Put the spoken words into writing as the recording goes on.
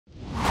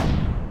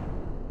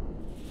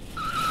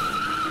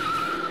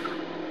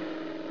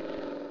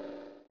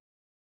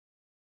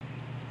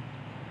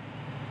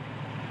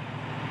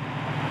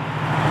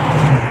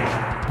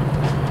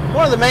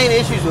of the main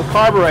issues with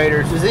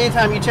carburetors is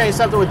anytime you change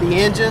something with the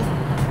engine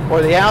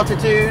or the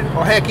altitude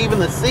or heck even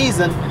the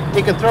season,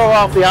 it can throw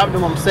off the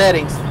optimum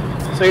settings.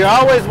 So you're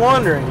always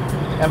wondering,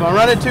 am I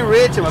running too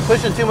rich? Am I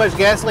pushing too much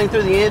gasoline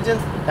through the engine?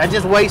 That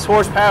just wastes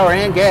horsepower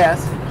and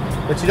gas.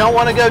 But you don't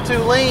want to go too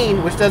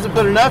lean, which doesn't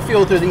put enough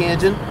fuel through the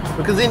engine,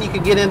 because then you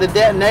could get into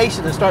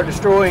detonation and start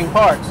destroying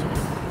parts.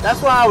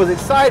 That's why I was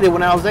excited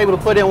when I was able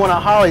to put in one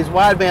of Holley's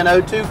wideband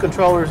O2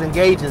 controllers and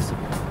gauges.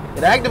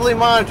 It actively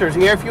monitors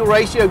the air-fuel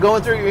ratio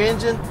going through your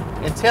engine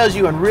and tells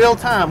you in real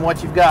time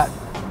what you've got.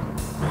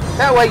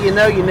 That way you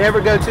know you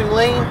never go too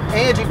lean,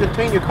 and you can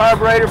tune your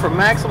carburetor for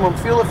maximum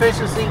fuel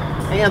efficiency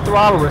and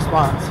throttle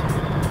response.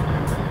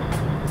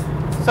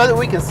 So that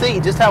we can see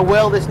just how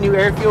well this new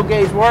air-fuel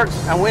gauge works,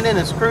 I went in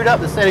and screwed up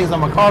the settings on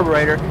my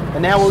carburetor,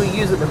 and now we'll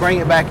use it to bring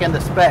it back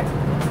into spec.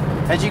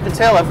 As you can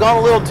tell, I've gone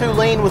a little too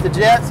lean with the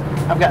jets.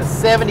 I've got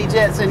 70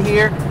 jets in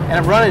here, and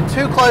I'm running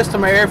too close to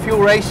my air-fuel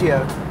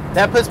ratio.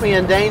 That puts me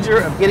in danger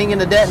of getting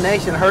into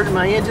detonation, hurting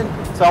my engine,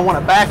 so I want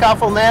to back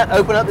off on that,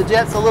 open up the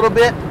jets a little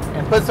bit,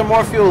 and put some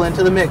more fuel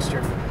into the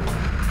mixture.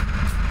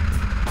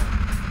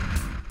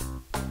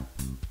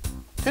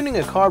 Tuning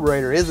a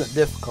carburetor isn't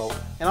difficult,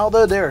 and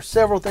although there are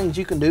several things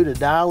you can do to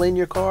dial in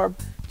your carb,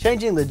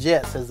 changing the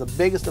jets has the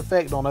biggest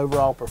effect on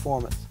overall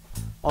performance.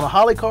 On a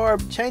Holley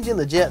carb, changing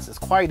the jets is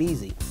quite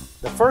easy.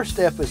 The first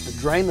step is to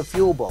drain the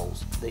fuel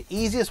bowls. The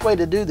easiest way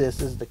to do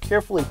this is to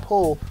carefully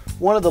pull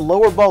one of the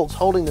lower bolts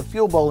holding the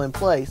fuel bowl in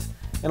place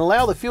and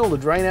allow the fuel to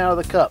drain out of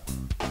the cup.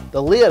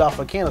 The lid off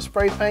a can of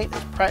spray paint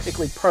is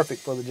practically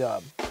perfect for the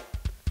job.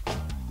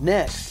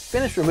 Next,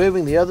 finish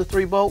removing the other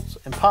 3 bolts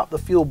and pop the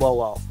fuel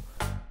bowl off.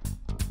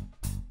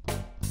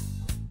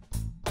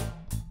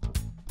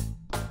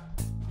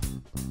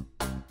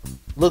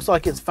 Looks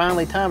like it's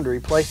finally time to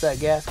replace that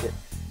gasket.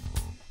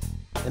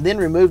 And then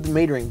remove the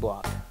metering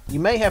block. You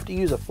may have to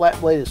use a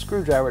flat-bladed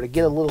screwdriver to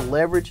get a little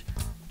leverage.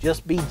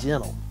 Just be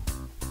gentle.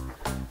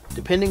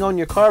 Depending on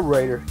your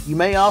carburetor, you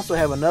may also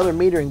have another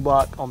metering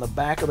block on the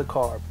back of the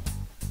carb.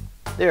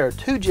 There are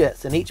 2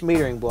 jets in each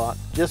metering block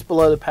just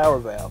below the power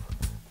valve.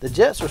 The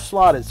jets are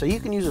slotted, so you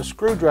can use a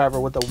screwdriver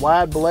with a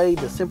wide blade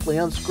to simply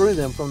unscrew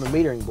them from the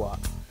metering block.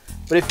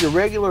 But if you're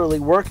regularly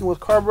working with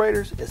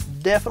carburetors, it's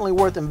definitely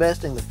worth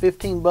investing the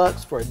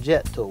 $15 for a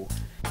jet tool.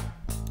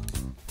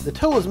 The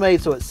tool is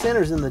made so it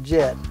centers in the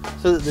jet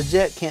so that the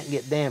jet can't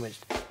get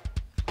damaged.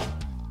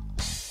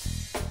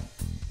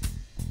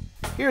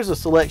 Here's a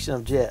selection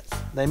of jets.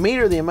 They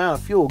meter the amount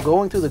of fuel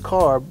going through the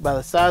carb by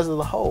the size of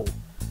the hole.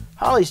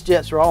 Holley's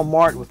jets are all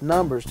marked with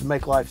numbers to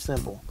make life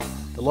simple.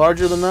 The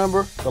larger the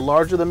number, the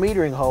larger the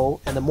metering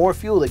hole, and the more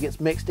fuel that gets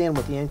mixed in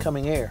with the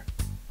incoming air.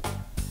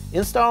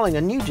 Installing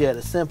a new jet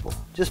is simple.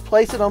 Just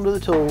place it onto the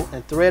tool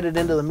and thread it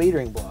into the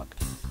metering block.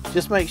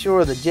 Just make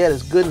sure the jet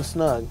is good and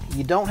snug.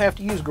 You don't have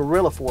to use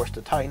gorilla force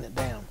to tighten it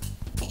down.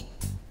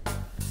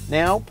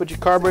 Now put your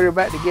carburetor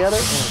back together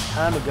and it's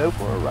time to go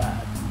for a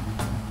ride.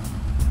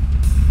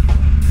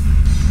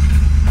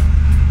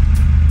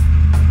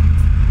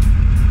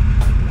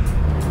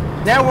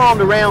 Now we're on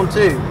to round 2,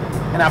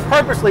 and I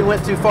purposely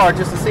went too far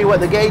just to see what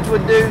the gauge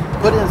would do.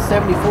 Put in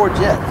 74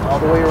 jets all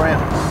the way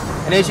around.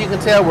 And as you can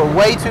tell, we're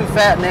way too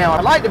fat now.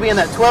 I'd like to be in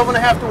that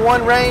 12.5 to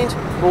 1 range,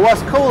 but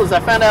what's cool is I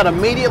found out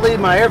immediately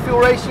my air-fuel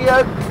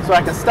ratio, so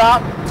I can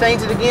stop,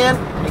 change it again,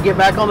 and get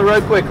back on the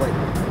road quickly.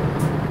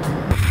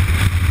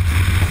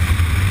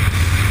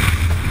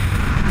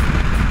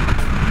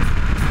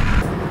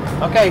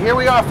 Okay, here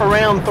we are for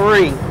round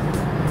 3.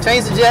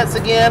 Change the jets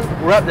again.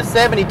 We're up to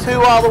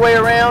 72 all the way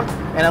around,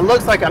 and it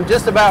looks like I'm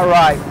just about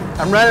right.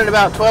 I'm running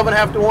about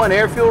 12.5 to 1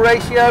 air-fuel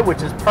ratio,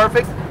 which is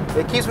perfect.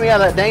 It keeps me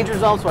out of that danger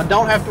zone so I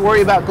don't have to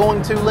worry about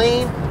going too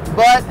lean,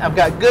 but I've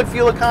got good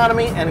fuel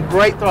economy and a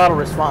great throttle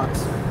response.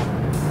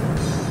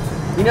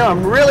 You know,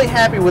 I'm really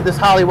happy with this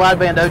Holley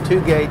Wideband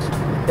O2 gauge.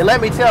 It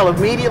let me tell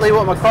immediately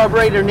what my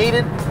carburetor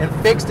needed and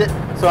fixed it,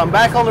 so I'm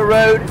back on the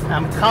road.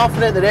 I'm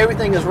confident that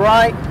everything is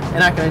right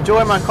and I can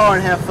enjoy my car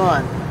and have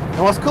fun.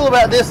 And what's cool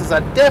about this is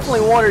I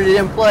definitely wanted it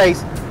in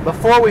place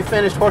before we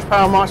finished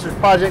Horsepower Monsters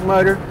Project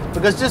Motor,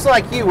 because just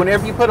like you,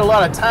 whenever you put a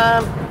lot of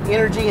time,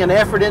 energy, and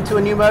effort into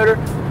a new motor,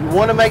 you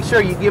want to make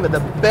sure you give it the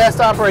best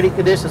operating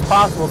conditions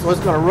possible so it's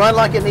going to run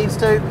like it needs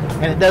to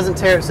and it doesn't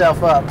tear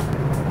itself up.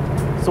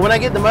 So when I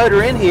get the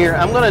motor in here,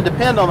 I'm going to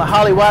depend on the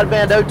Holley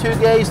Wideband O2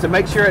 gauge to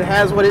make sure it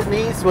has what it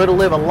needs so it'll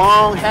live a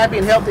long, happy,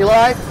 and healthy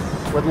life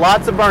with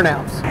lots of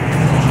burnouts.